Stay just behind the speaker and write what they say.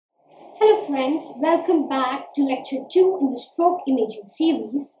friends, welcome back to lecture 2 in the stroke imaging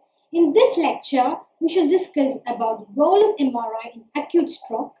series. In this lecture, we shall discuss about the role of MRI in acute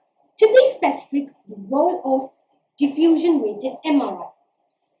stroke. To be specific, the role of diffusion weighted MRI.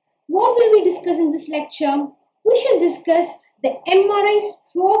 What will we discuss in this lecture? We shall discuss the MRI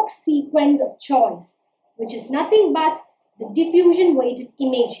stroke sequence of choice, which is nothing but the diffusion weighted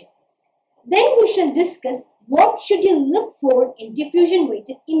imaging. Then we shall discuss what should you look for in diffusion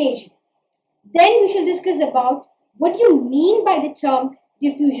weighted imaging. Then we shall discuss about what you mean by the term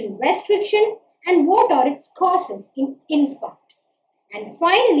diffusion restriction and what are its causes in infarct. And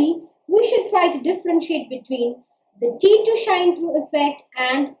finally, we shall try to differentiate between the T2 shine through effect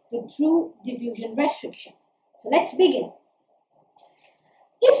and the true diffusion restriction. So let's begin.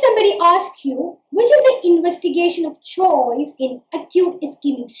 If somebody asks you which is the investigation of choice in acute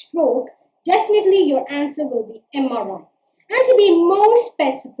ischemic stroke, definitely your answer will be MRI. And to be more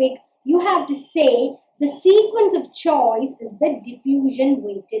specific, you have to say the sequence of choice is the diffusion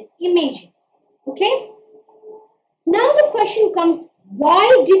weighted imaging. Okay? Now the question comes, why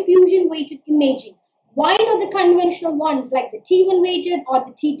diffusion weighted imaging? Why not the conventional ones like the T1 weighted or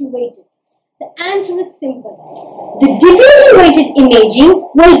the T2 weighted? The answer is simple. The diffusion weighted imaging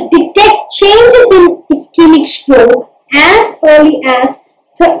will detect changes in ischemic stroke as early as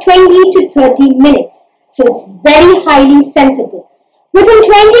 20 to 30 minutes. So it's very highly sensitive. Within 20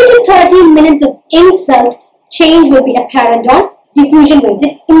 to 30 minutes of insult, change will be apparent on diffusion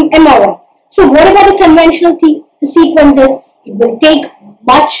weighted MRI. So what about the conventional sequences? It will take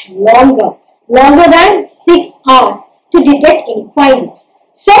much longer than 6 hours to detect any findings.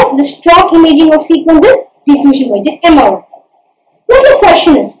 So the stroke imaging of sequences, diffusion weighted MRI. Now the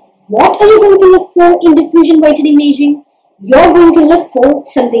question is, what are you going to look for in diffusion weighted imaging? You're going to look for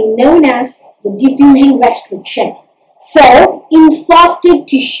something known as the diffusion restriction. So, infarcted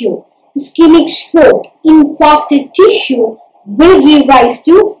tissue, ischemic stroke, infarcted tissue will give rise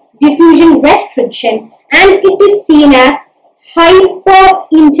to diffusion restriction, and it is seen as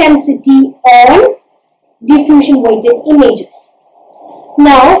hyperintensity on diffusion weighted images.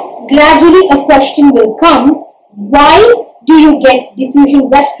 Now, gradually a question will come, why do you get diffusion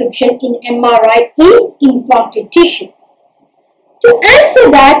restriction in MRI in infarcted tissue? To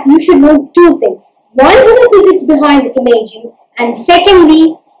answer that, you should know two things. One is the physics behind the imaging, and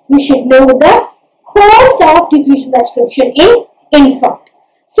secondly, you should know the cause of diffusion restriction in infarct.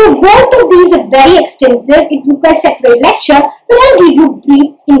 So both of these are very extensive. It requires separate lecture, but I'll give you a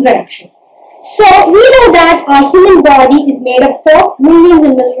brief introduction. So we know that our human body is made up of millions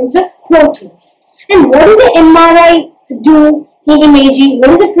and millions of proteins. And what does the MRI do in imaging? What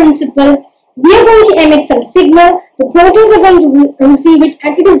is the principle? We are going to emit some signal, the proteins are going to receive it,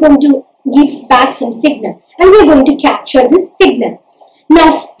 and it is going to give back some signal, and we are going to capture this signal. Now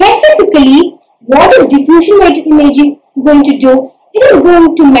specifically, what is diffusion weighted imaging going to do? It is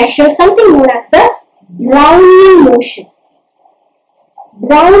going to measure something known as the Brownian motion.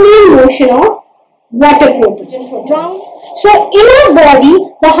 Brownian motion of water protons. So in our body,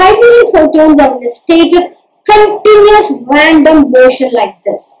 the hydrogen protons are in a state of continuous random motion like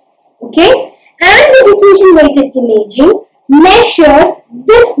this. Okay, and the diffusion weighted imaging measures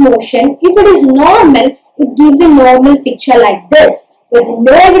this motion. If it is normal, it gives a normal picture like this with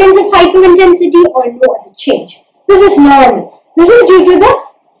no evidence of hyperintensity or no other change. This is normal. This is due to the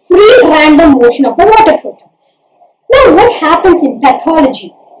free random motion of the water protons. Now what happens in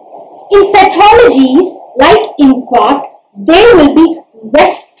pathology? In pathologies like infarct, there will be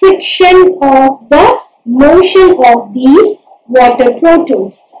restriction of the motion of these water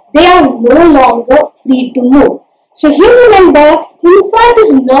protons. They are no longer free to move. So here remember, infarct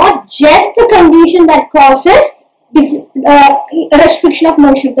is not just a condition that causes restriction of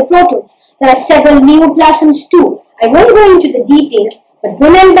motion of the protons. There are several neoplasms too. I won't go into the details, but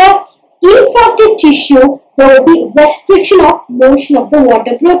remember, infarcted tissue, there will be restriction of motion of the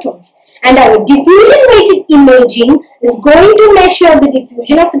water protons. And our diffusion weighted imaging is going to measure the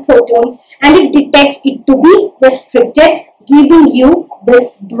diffusion of the protons, and it detects it to be restricted, giving you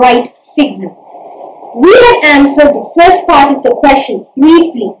this bright signal. We have answered the first part of the question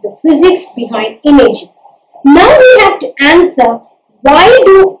briefly, the physics behind imaging. Now we have to answer, why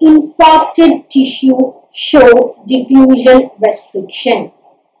do infarcted tissue show diffusion restriction?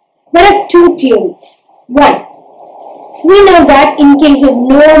 There are two theories. One, we know that in case of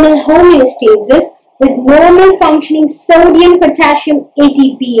normal homeostasis with normal functioning sodium potassium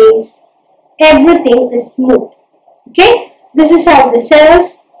ATPase, everything is smooth. Okay? This is how the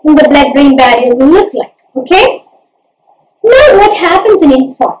cells in the blood-brain barrier will look like. Okay? Now what happens in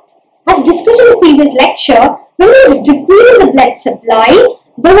infarct? As discussed in the previous lecture, when there is a decrease in the blood supply,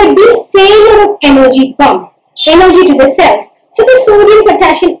 there would be failure of energy to the cells. So the sodium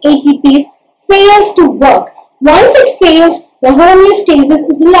potassium ATPase fails to work. Once it fails, the homeostasis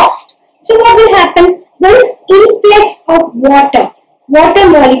is lost. So what will happen? There is influx of water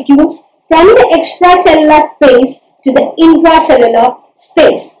molecules from the extracellular space to the intracellular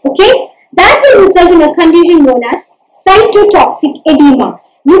space. Okay, that will result in a condition known as cytotoxic edema.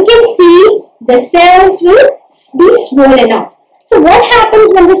 You can see the cells will be swollen up. So what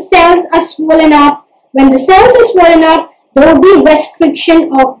happens when the cells are swollen up? When the cells are swollen up, there will be restriction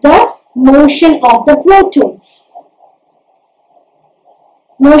of the motion of the protons.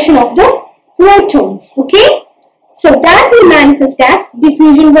 Okay? So that will manifest as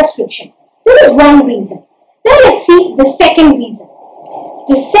diffusion restriction. This is one reason. Now let's see the second reason.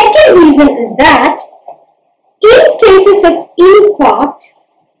 The second reason is that in cases of infarct,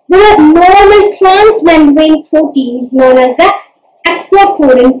 there are normal transmembrane proteins known as the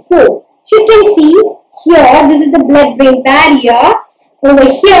aquaporin 4. So you can see here, this is the blood-brain barrier. Over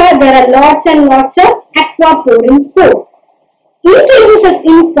here, there are lots and lots of aquaporin 4. In cases of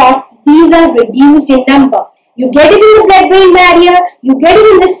infarct, these are reduced in number. You get it in the blood-brain barrier, you get it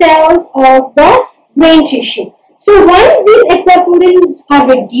in the cells of the brain tissue. So once these aquaporins are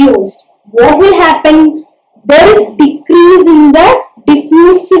reduced, what will happen? There is decrease in the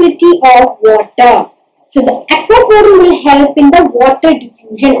diffusivity of water. So the aquaporin will help in the water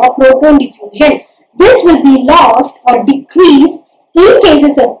diffusion or proton diffusion. This will be lost or decreased in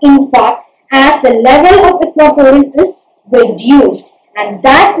cases of infarct as the level of aquaporin is reduced, and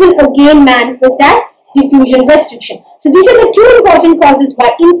that will again manifest as diffusion restriction. So these are the two important causes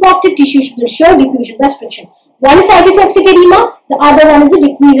why infarcted tissues will show diffusion restriction. One is cytotoxic edema, the other one is the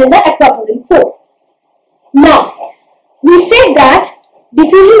decrease in the aquaporin 4. Now, we said that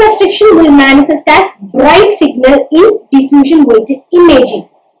diffusion restriction will manifest as bright signal in diffusion weighted imaging.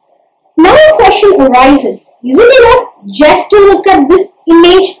 Now a question arises, is it enough just to look at this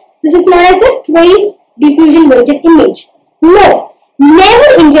image? This is known as the trace diffusion weighted image. No,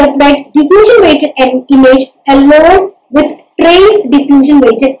 never interpret diffusion weighted image alone with trace diffusion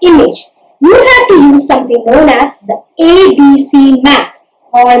weighted image. You have to use something known as the ADC map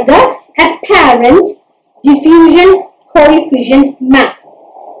or the apparent diffusion coefficient map.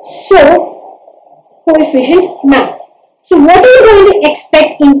 So what are you going to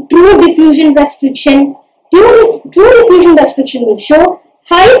expect in true diffusion restriction? True diffusion restriction will show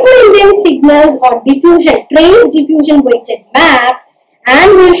hyperintense signals or trace diffusion weighted map,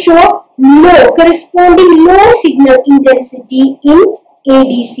 and will show corresponding low signal intensity in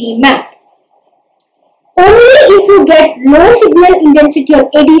ADC map. Only if you get low signal intensity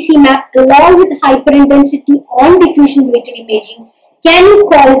on ADC map along with hyperintensity on diffusion weighted imaging can you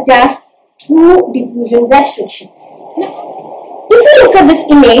call it as true diffusion restriction. Now, if you look at this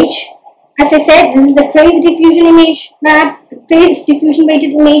image, as I said, this is the trace diffusion image map, trace diffusion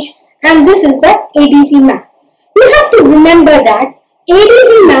weighted image, and this is the ADC map. You have to remember that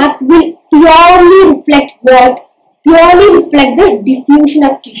ADC map will purely reflect what? Purely reflect the diffusion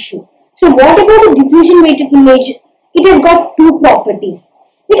of tissue. So what about the diffusion weighted image? It has got two properties.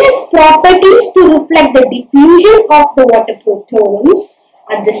 It has properties to reflect the diffusion of the water protons.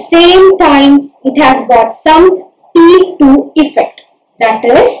 At the same time, it has got some T2 effect. That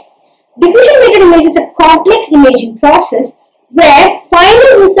is, diffusion weighted image is a complex imaging process where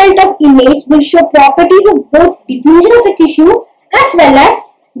final result of image will show properties of both diffusion of the tissue as well as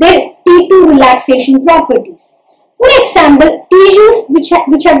their T2 relaxation properties. For example, tissues which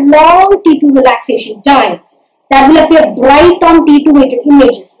have long T2 relaxation time that will appear bright on T2 weighted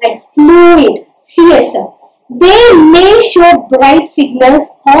images like fluid, CSF. They may show bright signals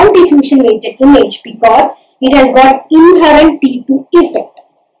on diffusion weighted image because it has got inherent T2 effect.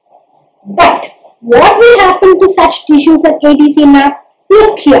 But what will happen to such tissues at ADC map?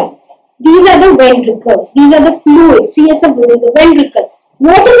 Look here. These are the ventricles. These are the fluids, CSF within the ventricle.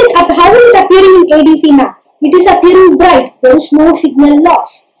 What is it? How is it appearing in ADC map? It is appearing bright. There is no signal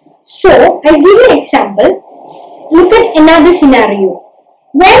loss. So, I'll give you an example. Look at another scenario.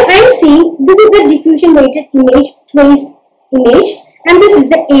 Where I'm seeing this is the diffusion weighted image, trace image, and this is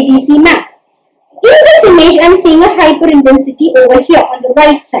the ADC map. In this image, I'm seeing a hyperintensity over here on the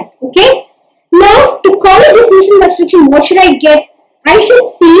right side. Okay. Now, to call it diffusion restriction, what should I get? I should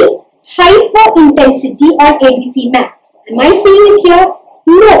see hyperintensity on ADC map. Am I seeing it here?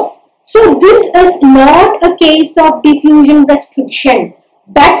 No. So, this is not a case of diffusion restriction,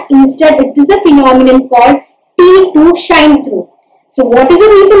 but instead it is a phenomenon called T2 shine through. So, what is the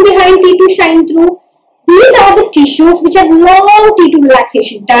reason behind T2 shine through? These are the tissues which have long T2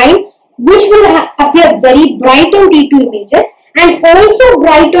 relaxation time, which will appear very bright on T2 images, and also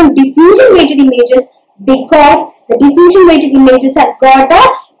bright on diffusion weighted images because the diffusion weighted images has got a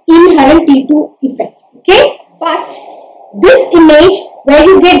inherent T2 effect. Okay, but this image where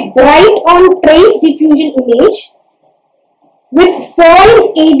you get bright on trace diffusion image with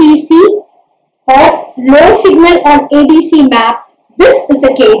falling ADC or low signal on ADC map, this is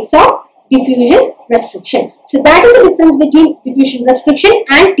a case of diffusion restriction. So that is the difference between diffusion restriction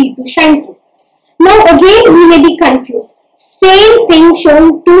and T2 shine through. Now again we may be confused. Same thing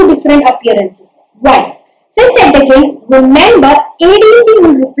shown two different appearances. Why? So I said again, remember ADC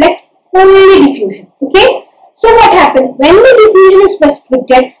will reflect only diffusion. Okay? So what happens? When the diffusion is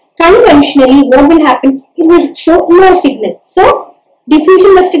restricted, conventionally what will happen? It will show no signal. So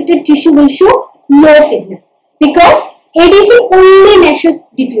diffusion restricted tissue will show no signal because ADC only measures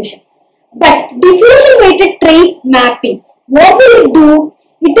diffusion. But diffusion weighted trace mapping, what will it do?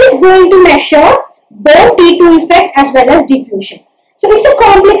 It is going to measure both T2 effect as well as diffusion. So it's a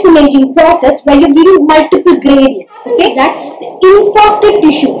complex imaging process where you're giving multiple gradients. Okay, that the infarcted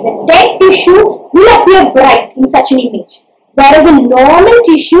tissue, the dead tissue will appear bright in such an image, whereas the normal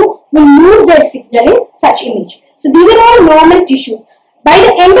tissue will lose their signal in such image. So these are all normal tissues. By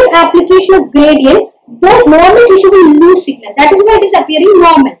the end of application of gradient, the normal tissue will lose signal. That is why it is appearing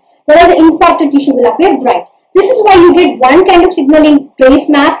normal, whereas the infarcted tissue will appear bright. This is why you get one kind of signal in trace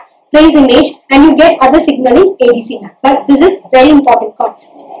map, trace image, and you get other signal in ADC map. But this is very important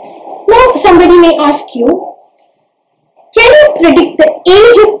concept. Now somebody may ask you, can you predict the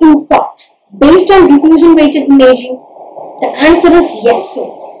age of infarct based on diffusion weighted imaging? The answer is yes.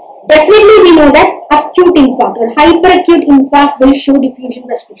 Definitely we know that acute infarct or hyperacute infarct will show diffusion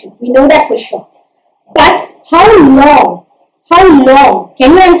restriction. We know that for sure. But how long? How long?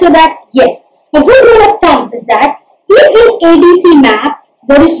 Can you answer that? Yes. A good rule of thumb is that if in ADC map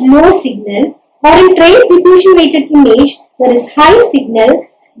there is low signal or in trace diffusion weighted image there is high signal,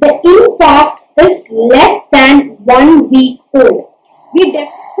 the infarct is less than 1 week old.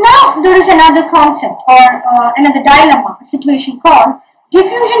 Now there is another concept or another dilemma, a situation called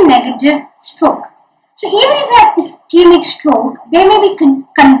diffusion negative stroke. So even if you have ischemic stroke, there may be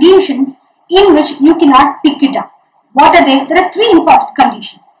conditions in which you cannot pick it up. What are they? There are three important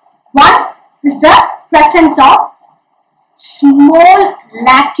conditions. One is the presence of small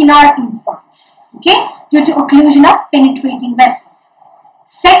lacunar infarcts, okay, due to occlusion of penetrating vessels.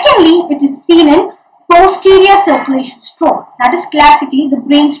 Secondly, it is seen in posterior circulation stroke, that is classically the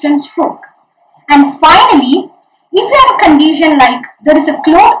brainstem stroke. And finally, if you have a condition like there is a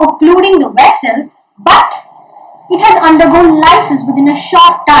clot occluding the vessel, but it has undergone lysis within a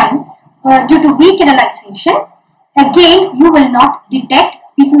short time due to weak canalization, again you will not detect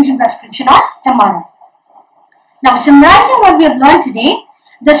diffusion restriction on MRI. Now summarizing what we have learned today,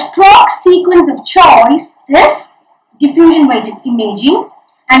 the stroke sequence of choice is diffusion weighted imaging,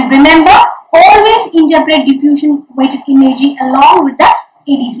 and remember always interpret diffusion weighted imaging along with the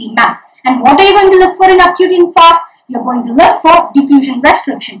ADC map. And what are you going to look for in acute infarct? You are going to look for diffusion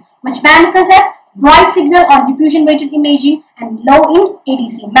restriction, which manifests as bright signal on diffusion weighted imaging and low in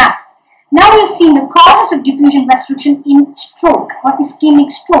ADC map. Now we have seen the causes of diffusion restriction in stroke or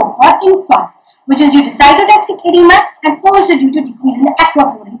ischemic stroke or infarct, which is due to cytotoxic edema and also due to decrease in the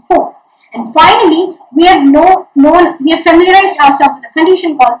aquaporin 4. And finally, we have familiarized ourselves with a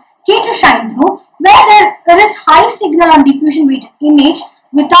condition called T2 shine through, where there is high signal on diffusion weighted image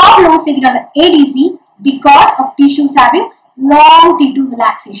without low signal on ADC because of tissues having long T2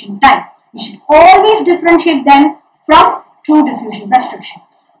 relaxation time. We should always differentiate them from true diffusion restriction.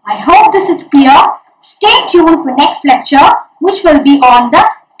 I hope this is clear. Stay tuned for next lecture, which will be on the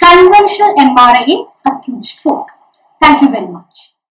conventional MRI in acute stroke. Thank you very much.